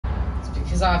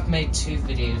because I've made 2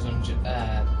 videos on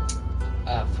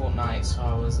Fortnite, so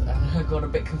I got a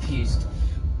bit confused.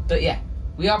 But yeah,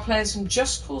 we are playing some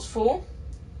Just Cause 4,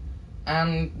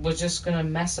 and we're just gonna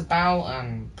mess about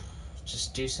and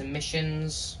just do some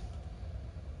missions.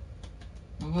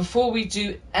 But before we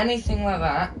do anything like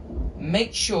that,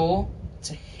 make sure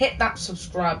to hit that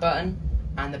subscribe button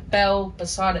and the bell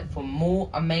beside it for more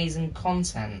amazing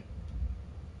content.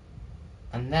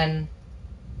 And then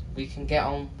we can get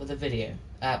on with the video.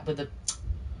 With the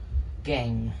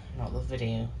game, not the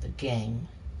video. The game.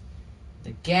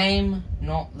 The game,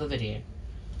 not the video.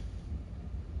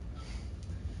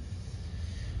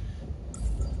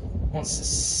 Once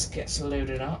this gets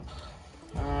loaded up,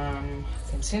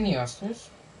 continue, I suppose.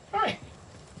 Right.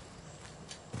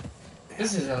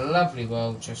 This is a lovely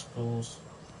world, Just Cause.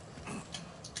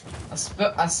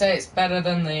 I say it's better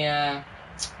than the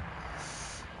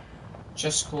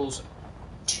Just Cause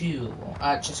 2,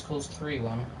 Just Cause 3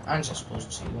 one, and Just Cause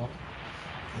 2 one.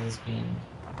 There's been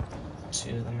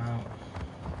 2 of them out.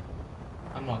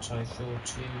 I'm not totally sure,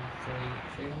 2,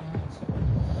 3 of them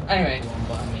out. Anyway, one,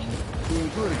 but I mean.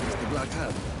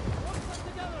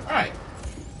 Alright.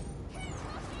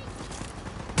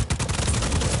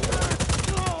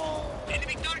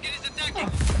 Enemy target is attacking.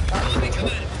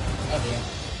 Oh dear.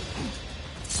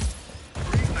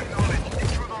 Acknowledge.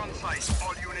 Intruder on site.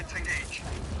 All units engage.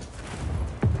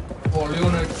 All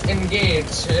units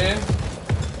engage, eh?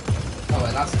 Oh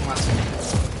wait, that's my team.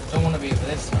 Don't want to be with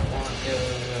this. I want to go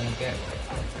and get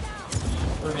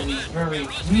really very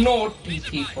naughty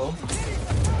people.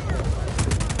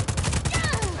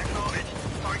 Acknowledge.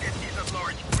 Target is at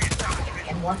large. Reestablish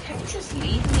And vision. why can't you just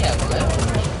leave me alone?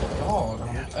 God,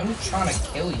 I'm only trying to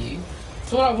kill you.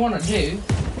 That's what I want to do.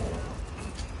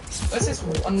 Where's this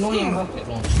annoying rocket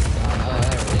launcher?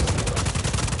 There it is.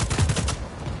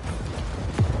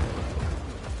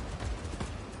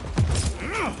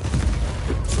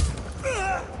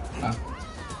 Oh.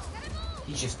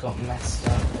 He just got messed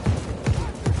up.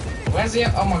 Where's he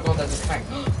at? Oh my god, there's a tank.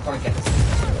 Gotta get this.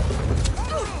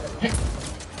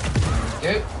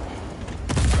 Go.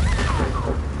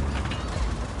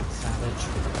 Savage.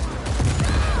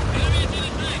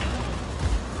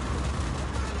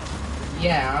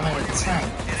 Yeah, I'm in a tank.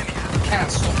 You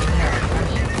can't stop me now, can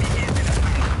you?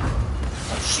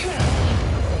 Stop shooting at me.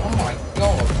 Oh my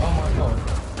god, oh my god.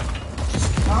 Just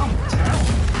calm down.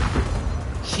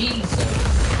 Jesus.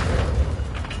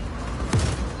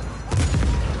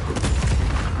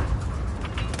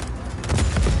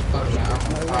 Oh yeah, I'm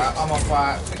on fire, I'm on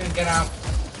fire. Freaking get out.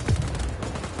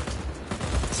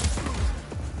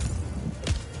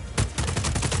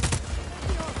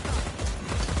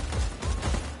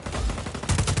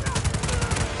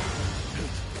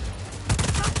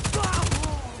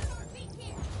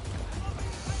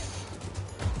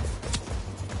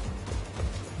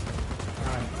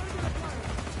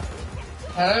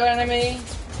 Hello, enemy.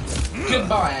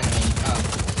 Goodbye, enemy. Oh.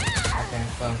 Okay,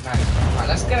 well, nice. Right,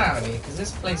 let's get out of here, because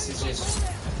this place is just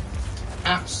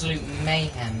absolute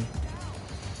mayhem.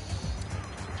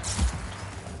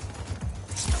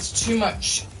 It's too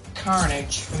much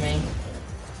carnage for me.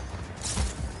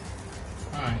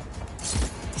 Alright.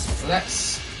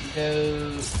 Let's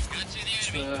go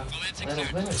to a little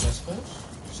village, I suppose.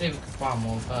 See if we can find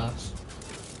one first.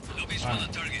 Right.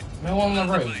 No one on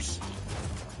the roads.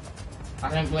 I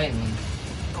don't blame them.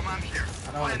 Command here.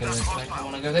 I don't want to go this way. I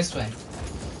want to go this way.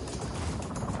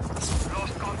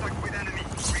 Lost contact with enemy.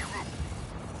 Regroup.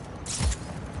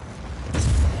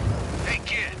 Hey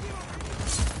kid,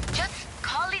 Just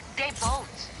call it day boat.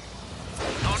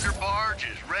 Thunder barge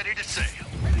is ready to sail.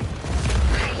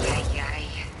 Ay.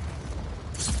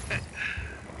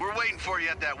 We're waiting for you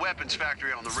at that weapons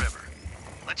factory on the river.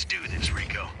 Let's do this,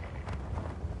 Rico.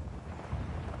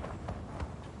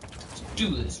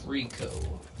 Do this, Rico.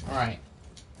 Alright.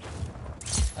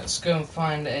 Let's go and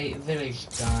find a village,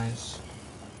 guys.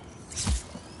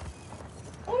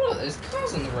 Oh look, there's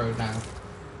cars on the road now.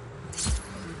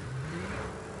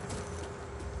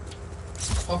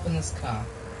 Hop in this car.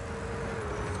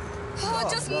 Oh,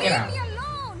 just leave Get out. me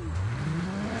alone.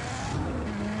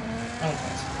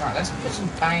 Okay. Right, let's put some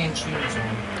banging tunes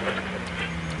on.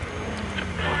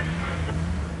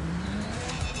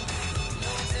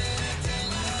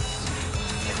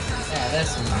 Yeah, there's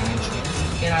some banging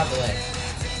tunes. Get out of the way.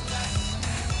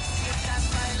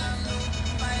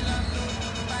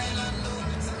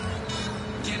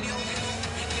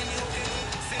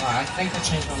 Alright, I think I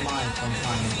changed my mind from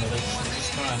finding a village. I'm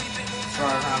just gonna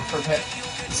drive around for a bit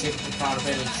and see if we can find a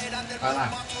village like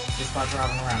that. Just by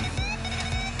driving around.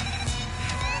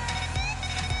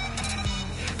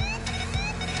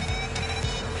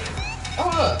 Oh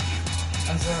look! A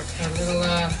There's like a little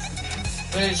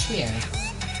village here.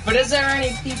 But is there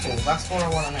any people? That's what I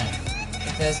want to know.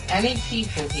 If there's any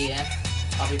people here,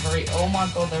 I'll be very... Oh my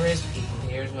god, there is people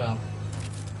here as well.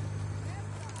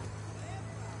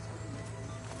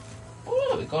 Oh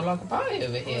look, we've got like a party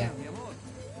over here.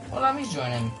 Well, let me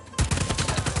join him.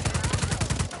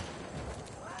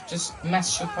 Just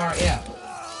mess your party up.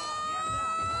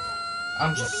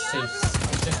 I'm just so...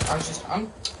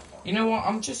 You know what?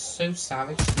 I'm just so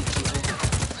savage to these people.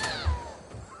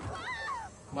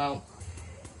 Well...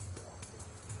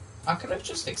 I could have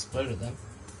just exploded them.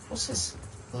 What's this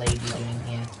lady doing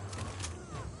here?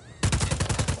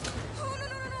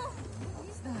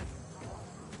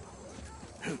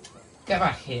 Get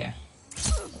back here.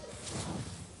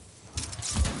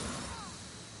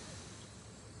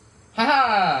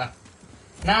 Haha!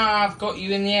 Now I've got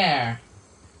you in the air.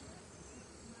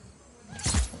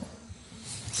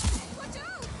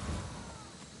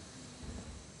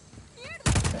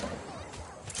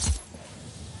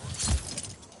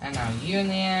 And now you in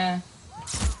the air.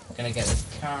 Gonna get this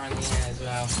car in the air as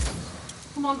well.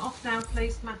 Come on, off now,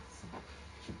 please, Max.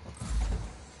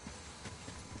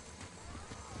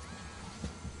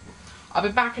 I'll be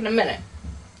back in a minute.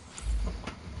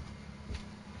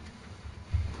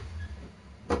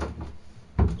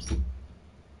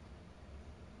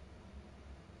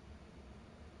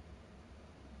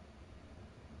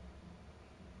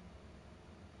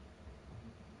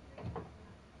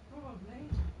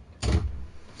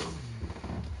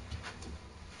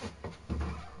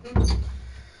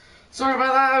 Sorry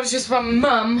about that, it was just my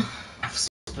mum.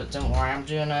 But don't worry, I'm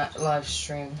doing a live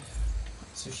stream.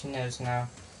 So she knows now.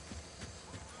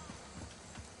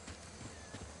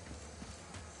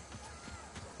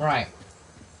 Right.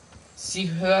 See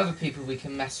who other people we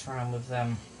can mess around with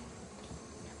them.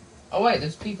 Oh wait,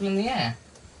 there's people in the air.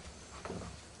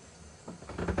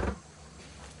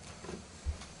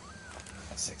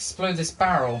 Let's explode this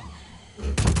barrel.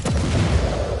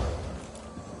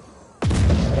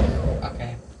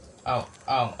 Okay.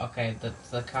 Oh, okay,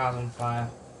 the car's on fire.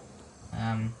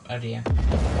 Oh dear.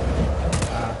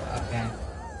 Okay.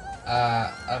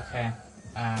 Okay.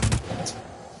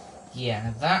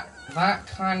 Yeah, that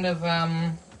kind of,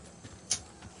 yeah.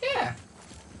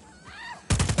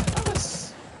 That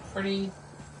was pretty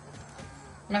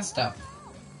messed up.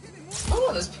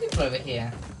 Oh, there's people over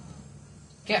here.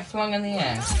 Get flung in the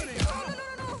air.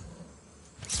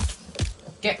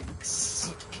 Get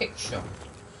kick shot.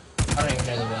 I don't even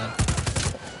know the word.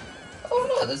 Oh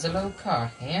look, there's a little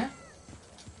car here.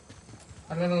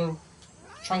 A little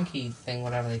trunky thing,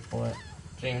 whatever they call it. I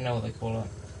don't even know what they call it.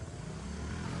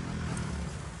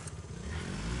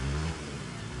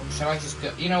 Shall I just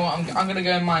go? You know what? I'm gonna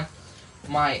go in my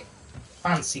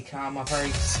fancy car, my very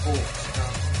sports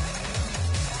car.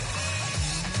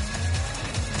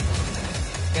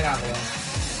 Get out of the way.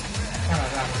 Kind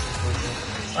of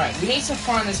damage. Right, we need to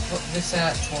find this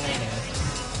tornado.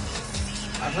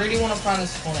 I really want to find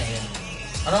this tornado.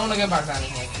 I don't want to go back down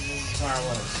here because this is where I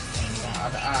was.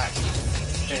 And, I actually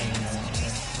don't even know what I'm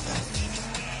doing.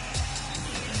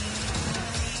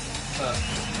 But.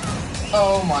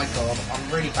 Oh my god,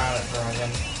 I'm really bad at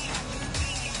driving.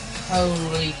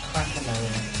 Holy crap-a-moly.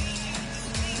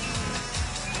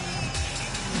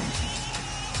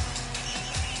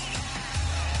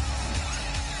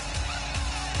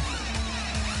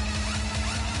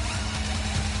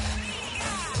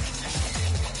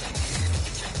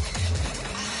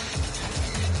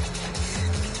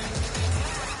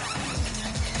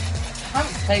 I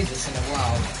haven't played this in a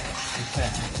while, to be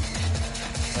fair.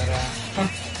 But,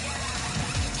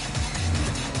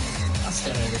 I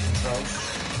still know the controls.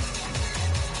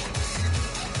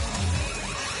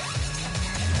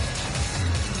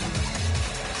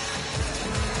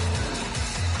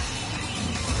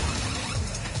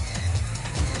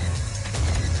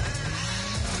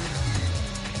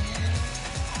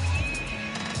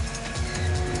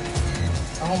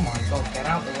 Oh my god, get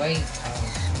out of the way.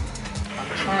 I'm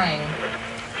trying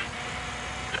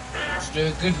to do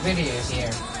a good video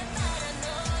here.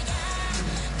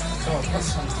 God, I've got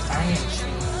some banging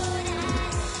shoes.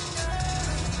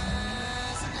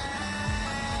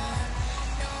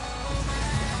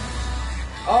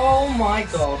 Oh my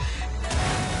god.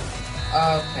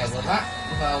 Okay, well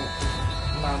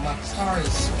my car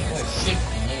is, well, it should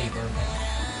be nearly broken.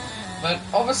 But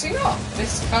obviously not.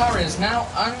 This car is now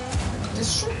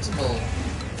indestructible.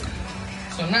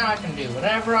 So now I can do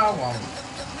whatever I want.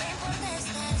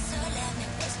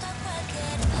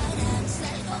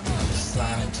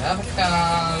 Slam into other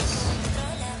cars. I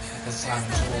can slam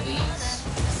into all these.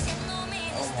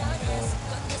 Oh my god.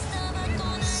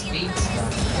 Speed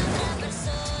stuff.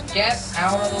 Get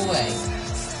out of the way.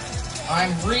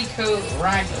 I'm Rico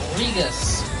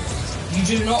Rodriguez. You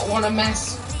do not want to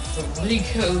mess with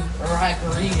Rico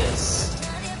Rodriguez.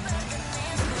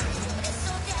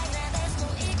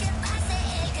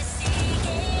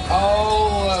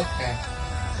 Oh, okay.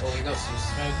 Well, we got some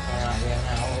smoke coming out here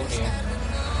now. Oh dear.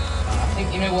 I think,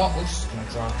 you know what, we're just gonna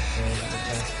drive through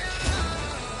because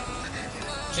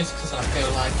just because I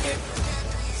feel like it.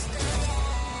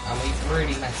 And we've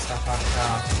really messed up our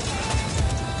car.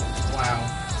 Wow,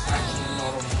 it's actually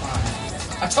not on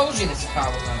fire. I told you this car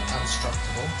was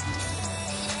unstructurable.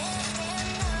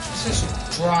 Let's just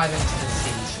drive into the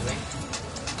city, shall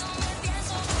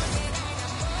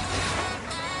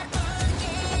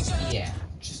we? Yeah,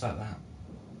 just like that.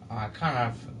 I kind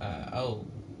of, oh.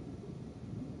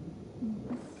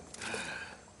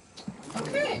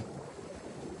 Okay.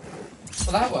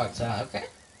 Well, that worked out, okay.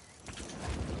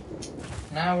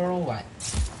 Now we're all wet.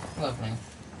 Lovely.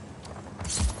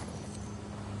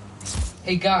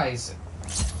 Hey guys,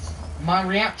 my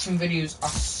reaction videos are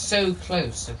so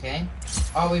close, okay?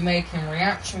 Are we making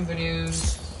reaction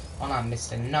videos on like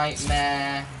Mr.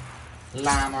 Nightmare,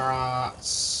 Llama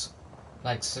Arts,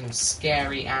 like some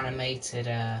scary animated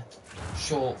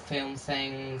short film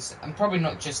things, and probably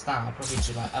not just that, I'll probably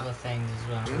do like other things as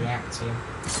well to react to.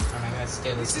 And I'm gonna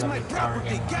steal this lovely car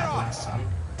again like I had last time.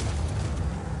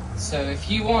 So if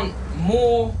you want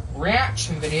more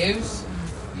reaction videos,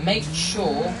 make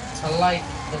sure to like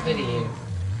the video,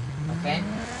 okay?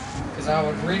 Because I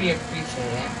would really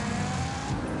appreciate it.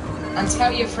 And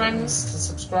tell your friends to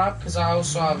subscribe, because I would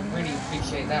really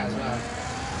appreciate that as well.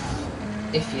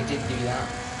 If you did do that.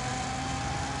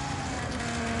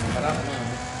 But I don't know.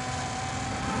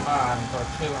 I haven't got a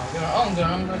clue what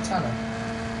I'm gonna tell her.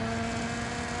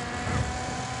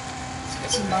 Let's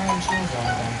get some banging tunes on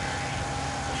again.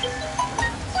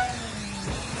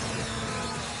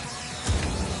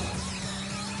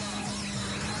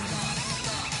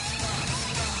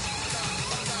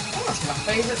 Oh, that's my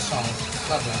favourite song.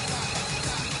 Lovely.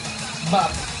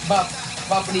 Bop, bop,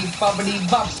 boppity, boppity,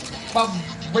 bop, bop,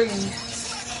 bring.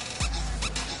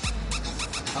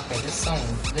 Okay, this song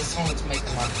is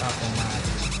making my fucking mad.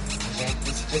 Okay,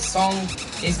 this song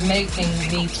is making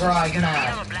me drive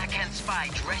mad. Black Hand spy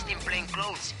dressed in plain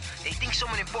clothes. They think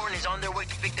someone important is on their way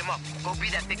to pick them up. Go be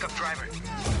that pickup driver.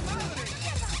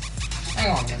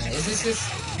 Hang on a minute, is this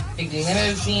big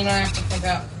limousine I have to pick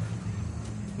up?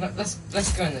 No, let's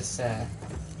go in this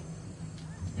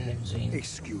limousine.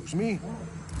 Excuse me?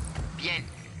 Bien.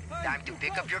 Time to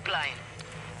pick up your client.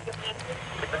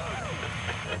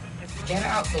 Get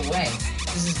out the way.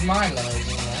 This is my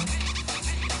limousine now.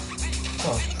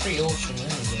 Oh, it's pretty awesome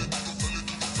limousine.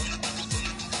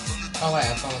 Oh wait,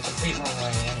 I've gone the complete wrong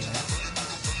way anyway.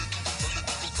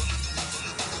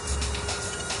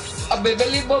 A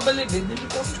bibbly bobbly bibbly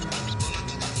bobbly.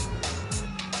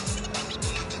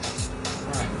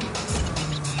 Right.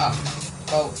 Oh.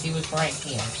 Well, he was right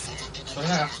here. So we're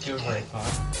gonna have to do it very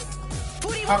fast.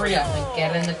 Hurry up and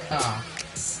get in the car.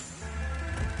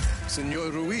 Senor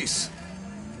Ruiz,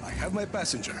 I have my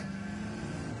passenger.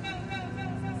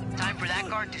 Time for that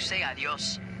car to say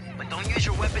adios. But don't use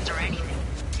your weapons or anything.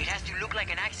 It has to look like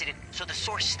an accident, so the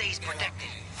source stays protected.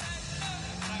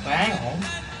 But hang on.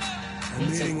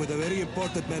 Meeting with a very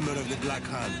important member of the Black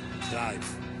Hand. Drive.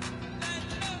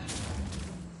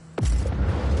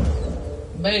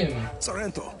 Boom.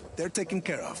 Sorrento, they're taken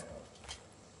care of.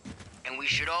 And we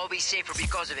should all be safer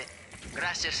because of it.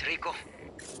 Gracias, Rico.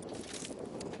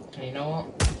 And you know what?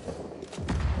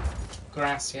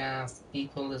 Gracias,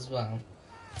 people as well.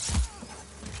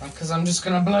 Because I'm just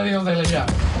gonna blow your village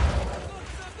up.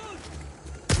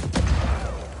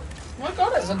 Oh my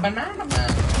god, it's a banana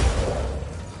man.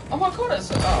 Oh my god,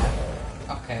 it's a... Oh.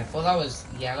 Okay, I thought that was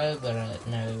yellow, but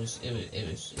no, it was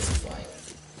white.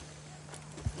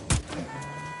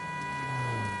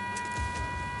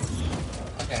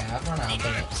 Okay, I've run out of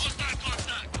bullets.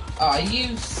 Oh, are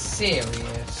you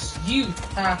serious? You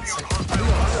have to... Wow.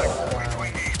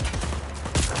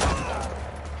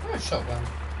 Oh, a shotgun.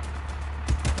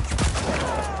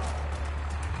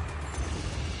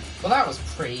 Well, that was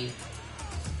pretty...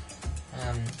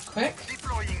 quick.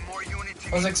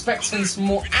 I was expecting some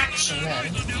more action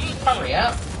then. Hurry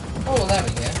up. Oh, there we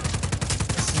go.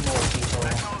 There's some more people.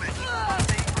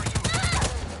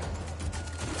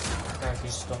 Graphics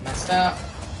just got messed up.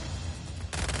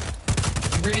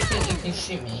 You really think you can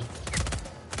shoot me?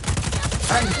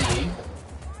 And you?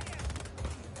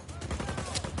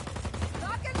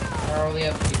 Where are all the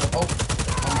other people?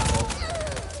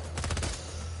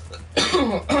 Oh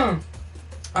my god.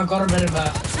 I've got a bit of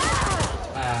a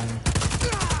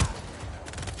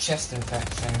chest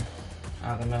infection.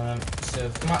 at the moment.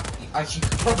 So, as you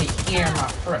can probably hear my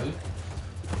throat.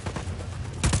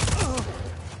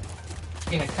 It's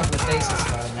been a couple of days since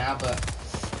Friday now, but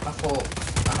I thought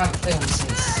I haven't filmed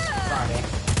since Friday,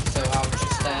 so I'll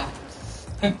just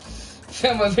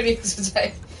film a video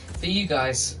today for you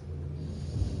guys.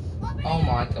 Oh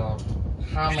my god.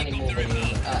 How many more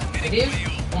videos?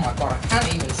 Oh my god, I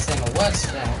can't even say my words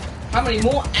today. How many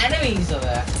more enemies are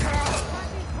there?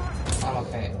 Oh,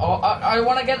 okay. Oh, I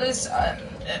want to get this.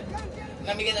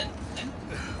 Let me get it.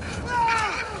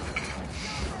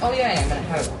 Oh yeah, I'm gonna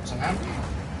helicopter now.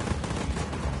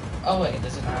 Oh wait, it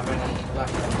doesn't have any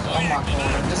weapons. Oh my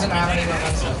god, it doesn't have any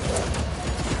weapons.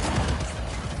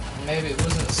 Maybe it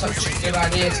wasn't such a good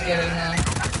idea to get in there.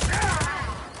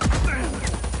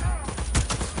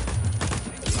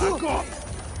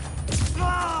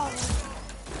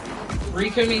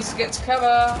 Rico needs to get to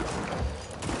cover.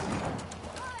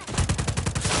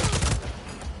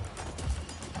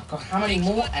 Oh god, how many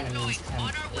more enemies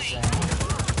is there?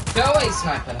 Go away,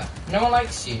 sniper. No one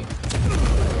likes you.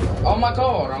 Oh my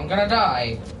god, I'm gonna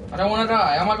die. I don't wanna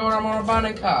die. Oh my god, I'm on a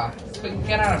burning car. Quick,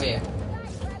 get out of here.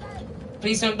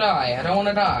 Please don't die. I don't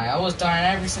wanna die. I was dying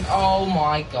every single. Oh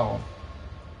my god.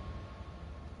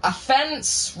 A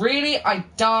fence? Really? I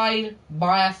died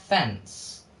by a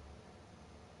fence.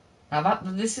 Now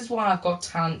this is why I've got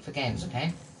talent for games,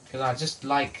 okay? Because I just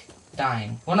like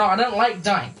dying. Well, no, I don't like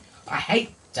dying. I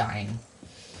hate dying.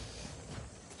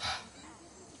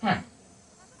 Right.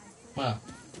 Well,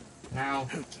 now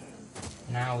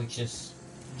we just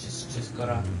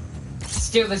gotta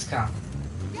steal this car.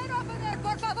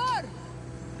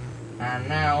 And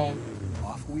now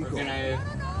we're gonna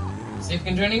see if we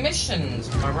can do any missions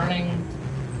by running.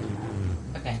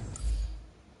 Okay.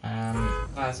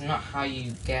 That's not how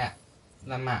you get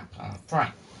the map up.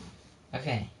 Right.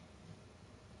 Okay.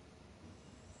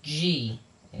 G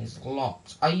is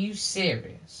locked. Are you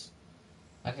serious?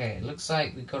 Okay, it looks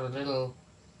like we got a little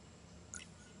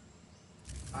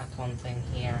icon thing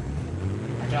here.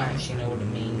 I don't actually know what it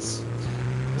means,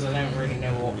 because I don't really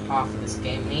know what half of this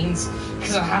game means,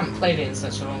 because I haven't played it in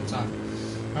such a long time.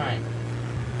 Alright.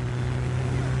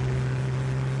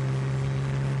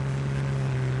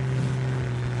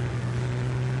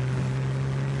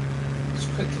 Let's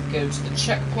quickly go to the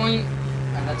checkpoint,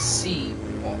 and let's see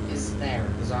what is there,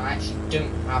 because I actually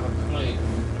don't have a clue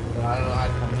what that little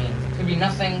icon means. It could be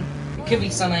nothing, it could be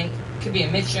something, it could be a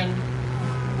mission,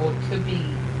 or it could be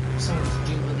something to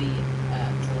do with the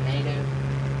tornado.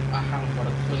 I haven't got a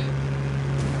clue.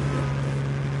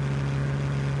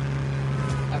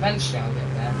 Eventually I'll get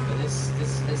there, but this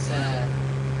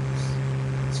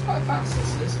it's quite fast.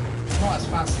 This is not as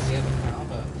fast as the other car,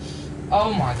 but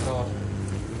oh my god.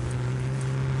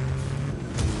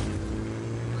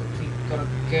 Quickly gotta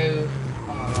go.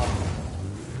 Oh my god.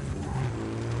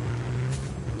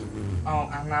 Oh,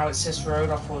 and now it's this road.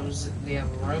 I thought it was the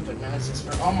other road, but no, it's this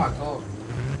road. Oh my god.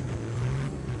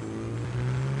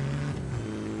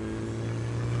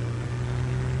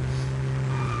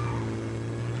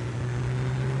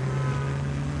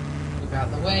 Move out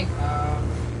the way.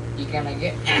 You're gonna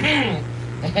get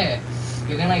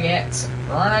you're gonna get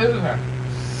run over.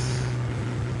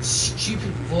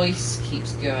 Stupid voice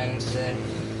keeps going today.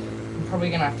 I'm probably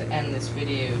gonna have to end this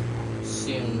video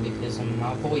soon because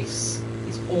my voice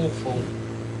is awful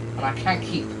and I can't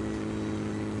keep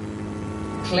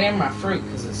clearing my throat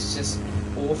because it's just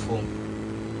awful.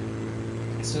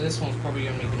 So this one's probably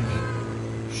only going to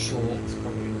be short. It's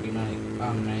probably going to be like,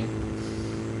 I don't know,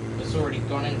 it's already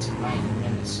gone into 90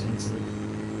 minutes into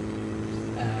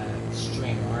the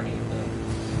stream already, but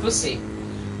we'll see.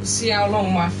 We'll see how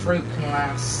long my throat can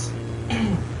last.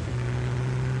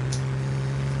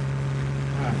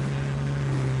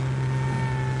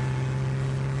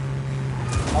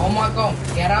 Oh my god,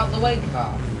 get out the way,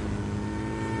 car.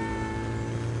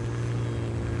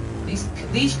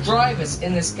 These drivers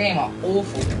in this game are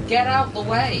awful. Get out the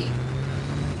way.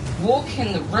 Walk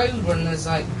in the road when there's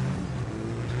like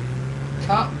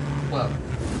car. Well,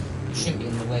 you shouldn't be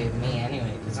in the way of me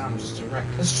anyway, because I'm just a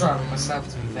reckless driver myself,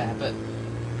 to be fair, but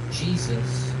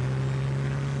Jesus.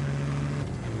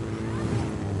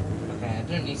 Okay, I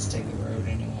don't need to take the road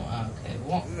anymore. Okay,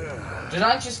 what? Did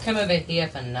I just come over here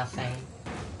for nothing?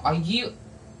 Are you...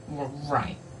 Well,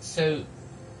 right, so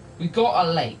we got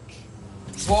a lake.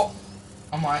 What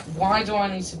am I... Why do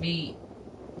I need to be...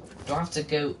 Do I have to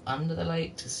go under the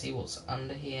lake to see what's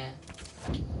under here?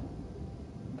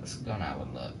 Let's go and have a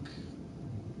look.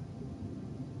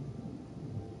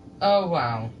 Oh,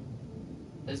 wow.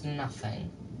 There's nothing.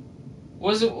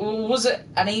 Was it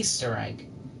an Easter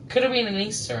egg? Could have been an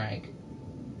Easter egg.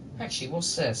 Actually,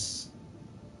 what's this?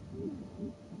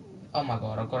 Oh my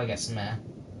god, I've got to get some air.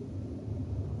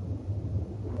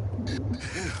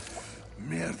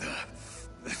 Mierda.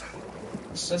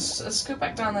 So let's go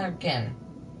back down there again.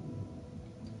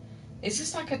 Is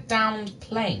this like a downed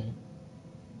plane?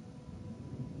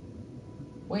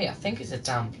 Wait, I think it's a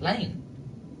downed plane.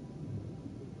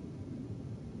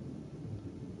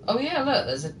 Oh yeah, look,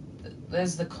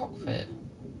 there's the cockpit.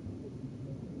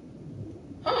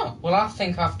 Oh, well I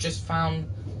think I've just found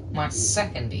my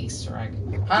second Easter egg.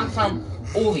 I haven't found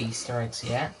all the Easter eggs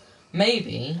yet.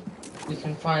 Maybe we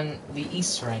can find the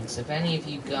Easter eggs. If any of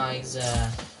you guys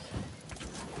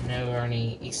know where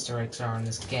any Easter eggs are in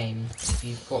this game, if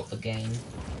you've got the game,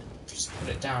 just put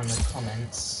it down in the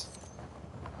comments.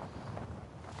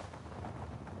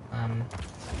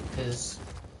 Because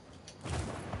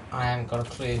I haven't got a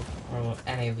clue where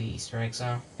any of the Easter eggs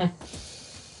are.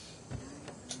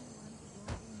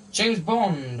 James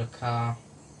Bond car.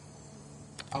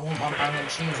 I want my Bang &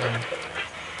 Shoes on.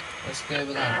 Let's go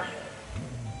with that.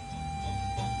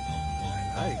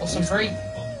 Or some very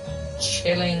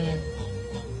chilling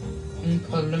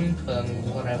Oompa Loompa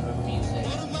whatever music.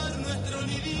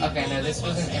 Okay, no, this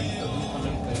wasn't Oompa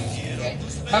Loompa music, okay?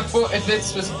 I thought if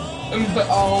this was Oompa...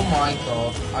 Oh my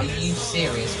god, are you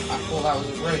serious? I thought that was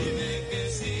a road.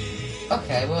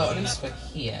 Okay, well, at least we're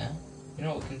here. You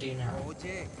know what we can do now? Oh,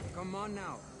 Jake, come on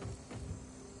now.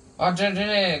 Oh,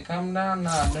 JJ, come down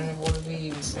now. I don't know what did we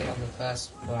even say on the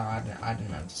first... Well, I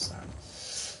didn't understand.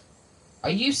 Are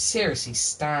you seriously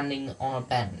standing on a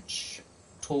bench,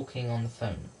 talking on the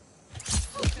phone?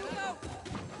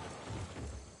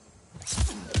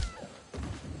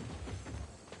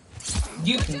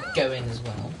 You can go in as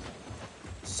well.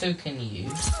 So can you.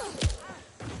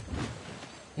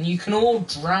 And you can all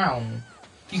drown.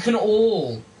 You can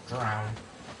all drown.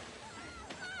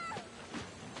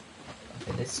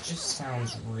 Okay, this just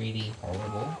sounds really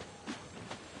horrible.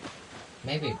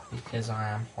 Maybe because I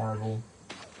am horrible.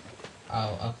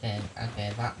 Oh, okay,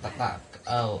 that,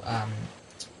 oh,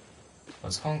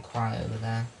 what's gone quiet over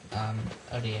there?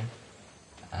 Oh dear.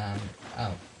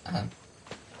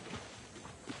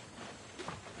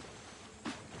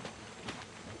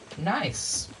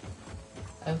 Nice.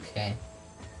 Okay.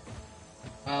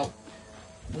 Well,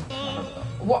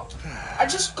 what? I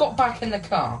just got back in the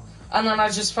car, and then I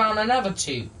just found another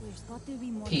two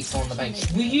people on the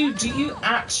bench. Do you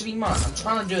actually mind? I'm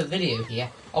trying to do a video here.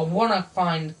 I want to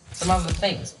find some other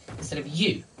things instead of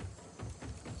you.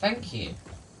 Thank you.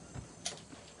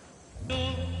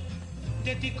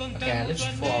 Okay, I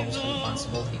literally thought I was going to find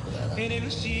some more people there though.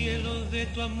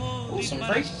 Ooh, some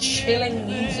very chilling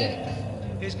music.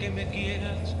 Is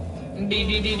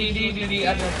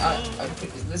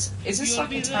this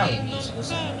like Italian music or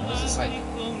something? Or is this like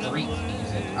Greek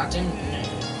music? I don't know.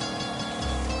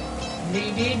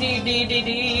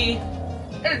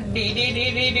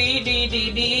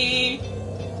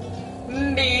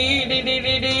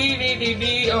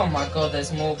 Oh my god,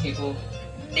 there's more people.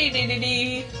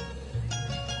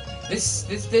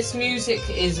 This music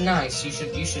is nice. You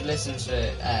should listen to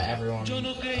it, everyone.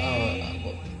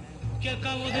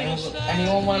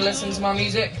 Anyone want to listen to my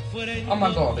music? Oh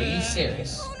my god, are you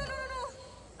serious?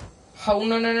 Oh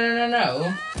no!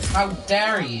 How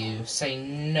dare you say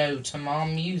no to my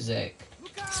music?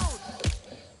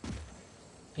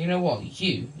 You know what?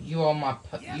 You are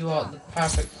the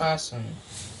perfect person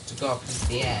to go up into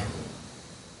the air.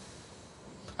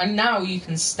 And now you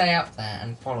can stay up there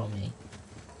and follow me.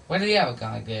 Where did the other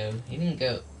guy go? He didn't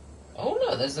go. Oh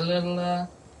look, there's a little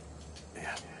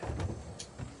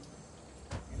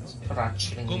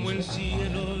Como el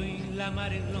cielo y la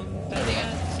mar en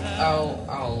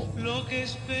Oh. Lo que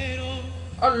espero.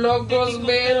 Oh, locos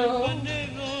vero.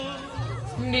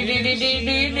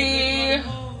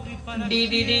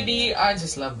 I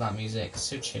just love that music.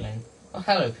 So chilling. Oh,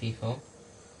 hello, people.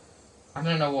 I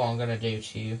don't know what I'm gonna do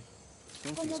to you.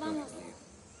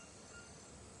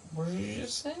 What did you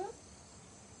just say?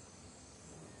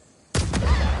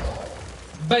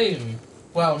 Boom.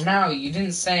 Well, now you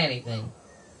didn't say anything.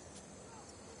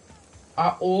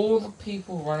 Are all the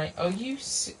people running? Oh, do you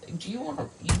want to?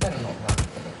 You better not run.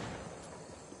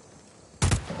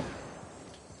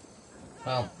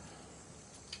 Well,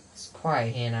 it's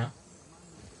quiet here now.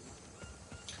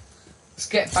 Let's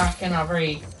get back in our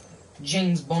very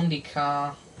James Bondy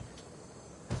car.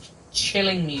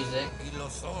 Chilling music.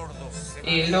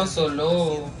 Y lo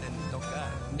solo.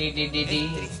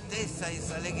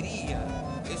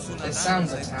 It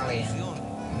sounds Italian,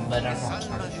 but I'm not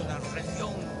trying to.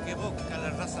 Oh,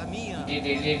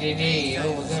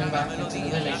 we're going back into the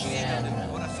village again.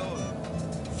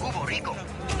 Ubo, Rico,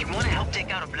 you want to help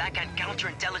take out a Black Hand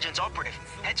counterintelligence operative?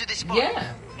 Head to this spot.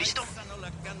 Yeah. Listo?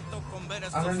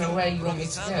 I don't know where you want me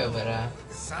to go, but okay.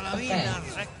 Saladina ha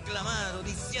reclamado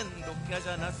diciendo que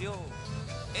ella nació.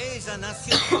 Ella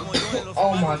nació como yo en los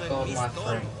Oh my mares del God, my Mistol,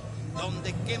 friend.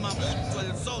 donde quema mucho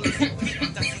el sol su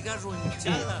pinta cigarro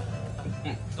hinchada.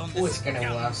 Oh, it's getting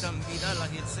worse.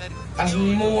 As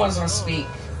more as I speak,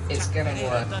 it's getting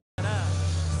worse.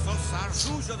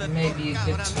 Maybe a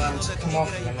good time to come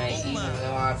off the mate, even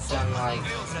though I've done like,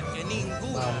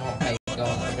 well, not maybe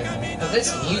gone a bit more. But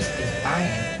this music is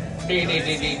banging.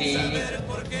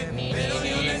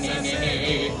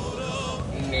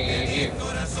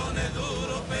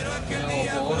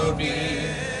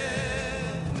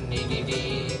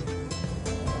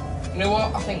 You know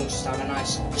what? I think we'll just have a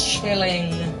nice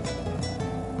chilling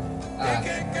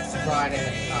ride in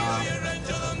the car.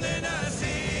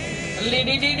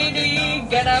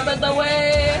 Get out of the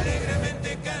way!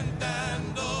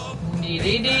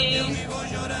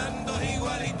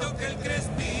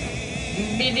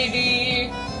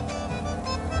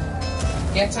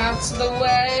 Get out of the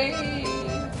way!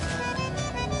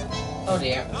 Oh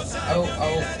dear. Oh.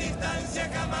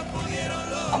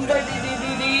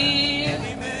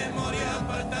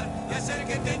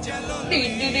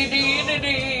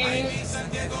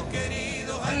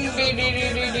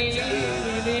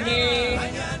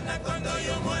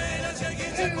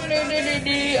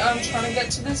 I'm trying to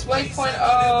get to this waypoint.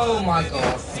 Oh my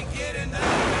god.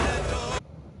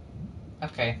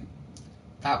 Okay.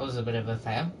 That was a bit of a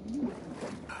fail.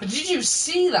 But did you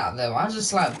see that though? I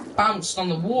just like bounced on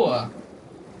the water.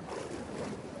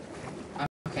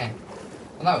 Okay.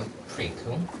 Well, that was pretty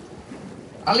cool.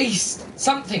 At least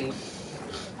something.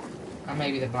 And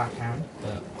maybe the Black Hound,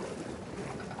 but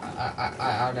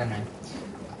I don't know.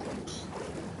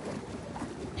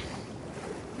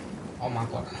 Oh my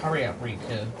god, hurry up,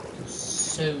 Riku. You're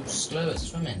so slow at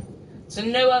swimming. So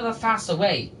no other faster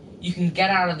way you can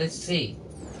get out of this sea.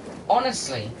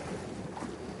 Honestly.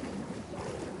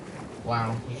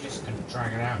 Wow, you're just gonna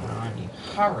drag it out now, aren't you?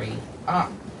 Hurry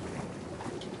up.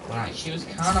 Right, she was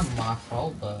kind of my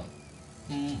fault, but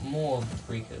more of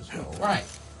Riku's fault. Right.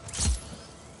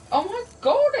 Oh my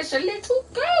god, it's a little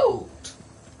goat!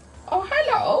 Oh,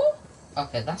 hello!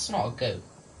 Okay, that's not a goat.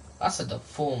 That's a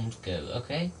deformed goat,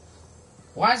 okay?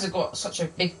 Why has it got such a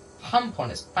big hump on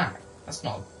its back? That's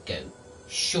not a goat.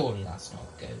 Surely that's not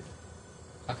a goat.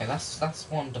 Okay, that's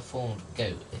one deformed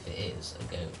goat, if it is a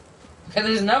goat. Okay,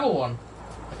 there's another one.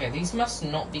 Okay, these must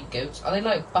not be goats. Are they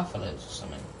like buffaloes or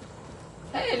something?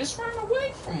 Hey, just ran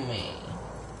away from me.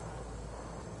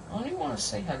 I only want to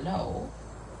say hello.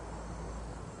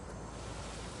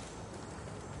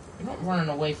 You're not running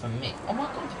away from me. Oh my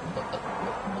god.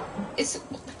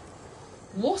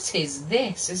 What is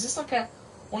this? Is this like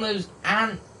one of those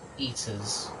ant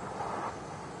eaters?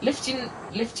 Lift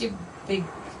your big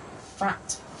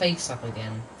fat face up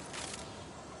again.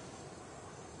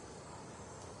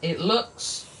 It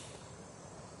looks...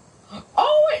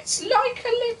 Oh, it's like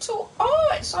a little... Oh,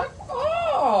 it's like...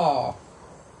 Oh!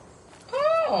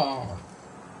 Oh!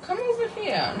 Come over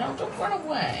here. No, don't run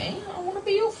away. I want to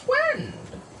be your friend.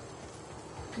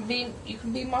 You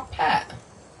can be my pet.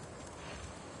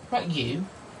 Not you.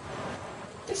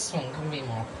 This one can be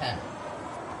my pet.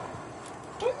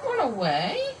 Don't run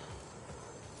away.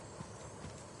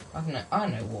 I know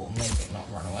what will make it not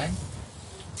run away.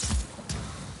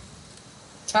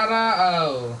 Ta-da!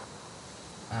 Oh.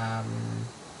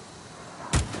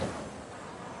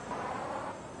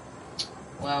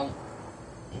 Well,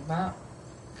 that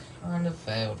kind of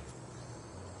failed.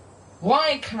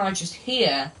 Why can I just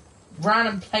hear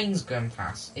random planes going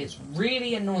past? It's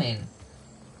really annoying.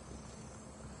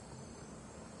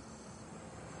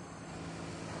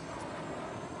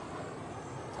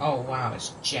 Oh wow,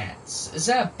 it's jets. Is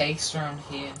there a base around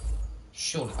here?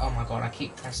 Surely. Oh my god, I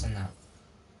keep pressing that.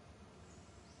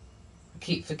 I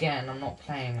keep forgetting I'm not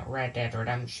playing Red Dead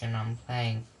Redemption, I'm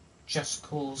playing Just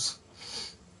Cause.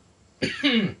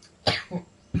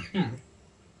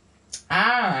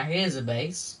 Ah, here's a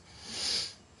base.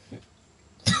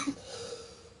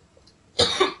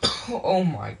 Oh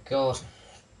my god.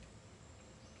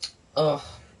 Ugh.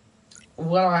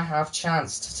 Will I have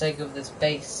chance to take over this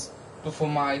base before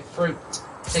my throat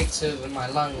takes over my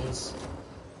lungs?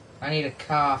 I need a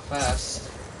car first.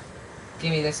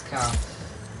 Give me this car.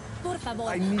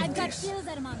 I need this.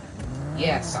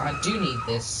 Yes, I do need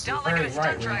this. Don't You're look at a very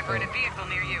right, stunt driver in a Rico. vehicle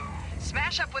near you.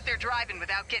 Smash up what they're driving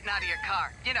without getting out of your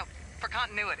car. You know, for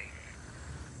continuity.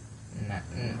 No.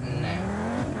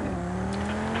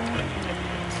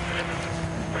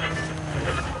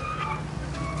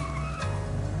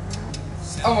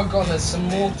 Oh my god, there's some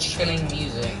more chilling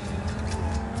music.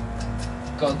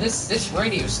 god, this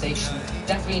radio station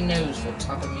definitely knows what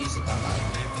type of music I like.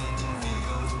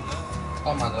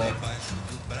 Oh my god.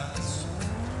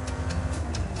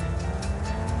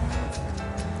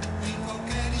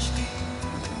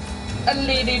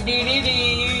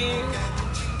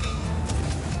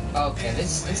 Okay,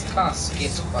 this car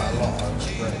skips quite a lot over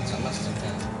the roads, I must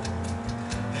admit.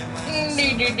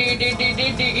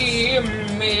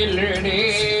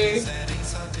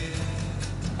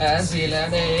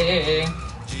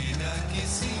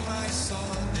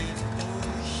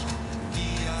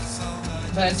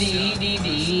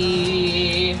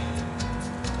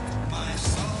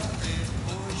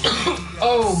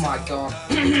 Oh my god.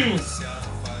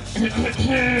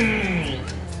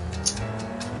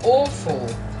 Awful.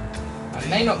 I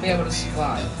may not be able to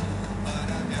survive.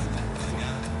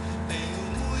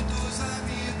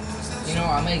 You know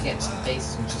what, I may get to the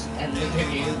base and just end the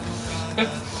video.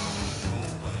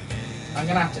 I'm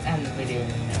gonna have to end the video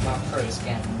and my throat is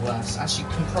getting worse. As you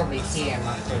can probably hear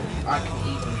my throat, I can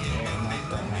even hear my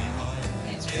throat now.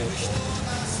 It's awful.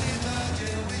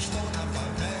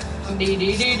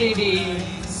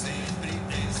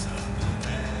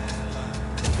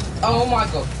 Oh my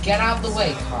god, get out of the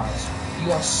way, cars.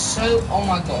 You are so... Oh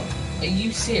my god. Are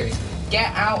you serious?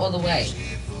 Get out of the way.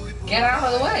 Get out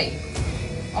of the way.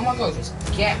 Oh my god, just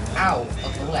get out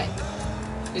of the way.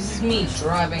 This is me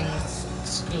driving to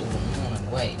school in the morning.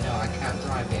 Wait, no, I can't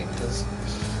drive here because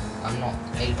I'm not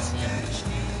 18.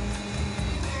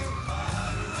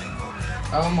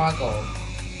 Oh my god.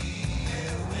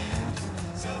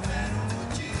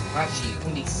 Actually, you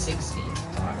can be 16 to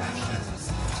drive, actually.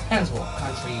 Depends what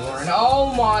country you're in.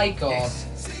 Oh my god.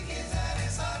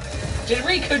 Did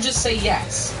Rico just say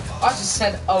yes? I just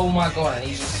said, oh my god, and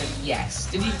he just said yes.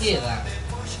 Did you hear that?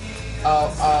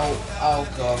 Oh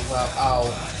god, well,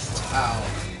 oh.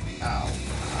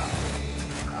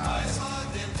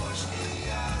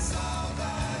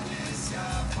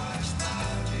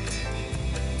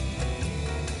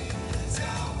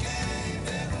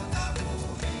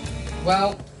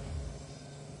 Well,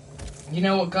 you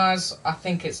know what, guys? I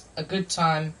think it's a good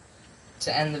time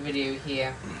to end the video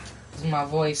here, because my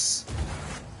voice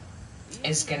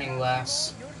is getting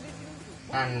worse,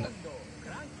 and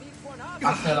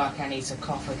I feel like I need to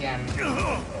cough again.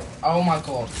 Oh my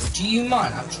god, do you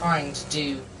mind? I'm trying to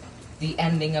do the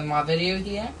ending of my video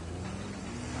here.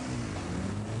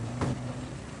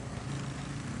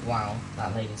 Wow,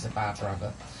 that lady's a bad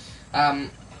driver.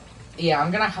 Yeah,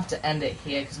 I'm gonna have to end it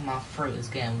here because my throat is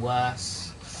getting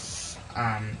worse.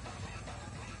 And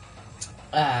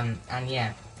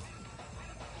yeah.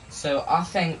 So I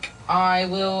think I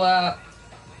will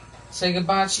say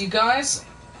goodbye to you guys.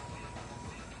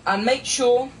 And make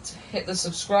sure to hit the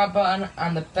subscribe button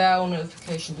and the bell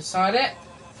notification beside it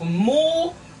for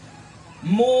more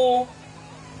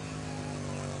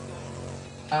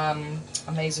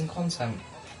amazing content.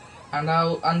 And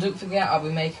don't forget, I'll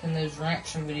be making those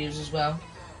reaction videos as well.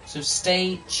 So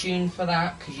stay tuned for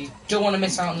that, because you don't want to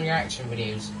miss out on the reaction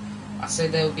videos. I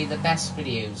said they will be the best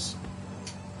videos.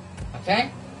 Okay?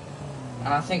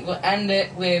 And I think we'll end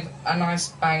it with a nice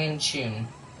banging tune.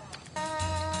 If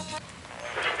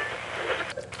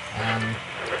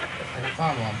I can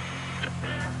find one.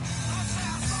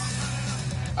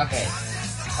 Okay.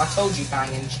 I told you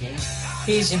banging tune.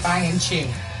 Here's your banging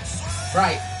tune.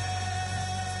 Right.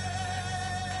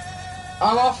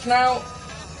 I'm off now.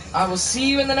 I will see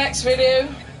you in the next video,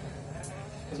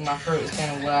 because my throat is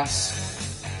getting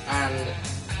worse. And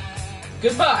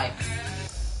goodbye.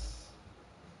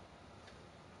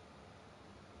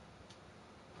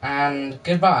 And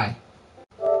goodbye.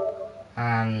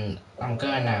 And I'm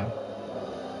going now.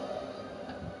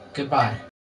 Goodbye.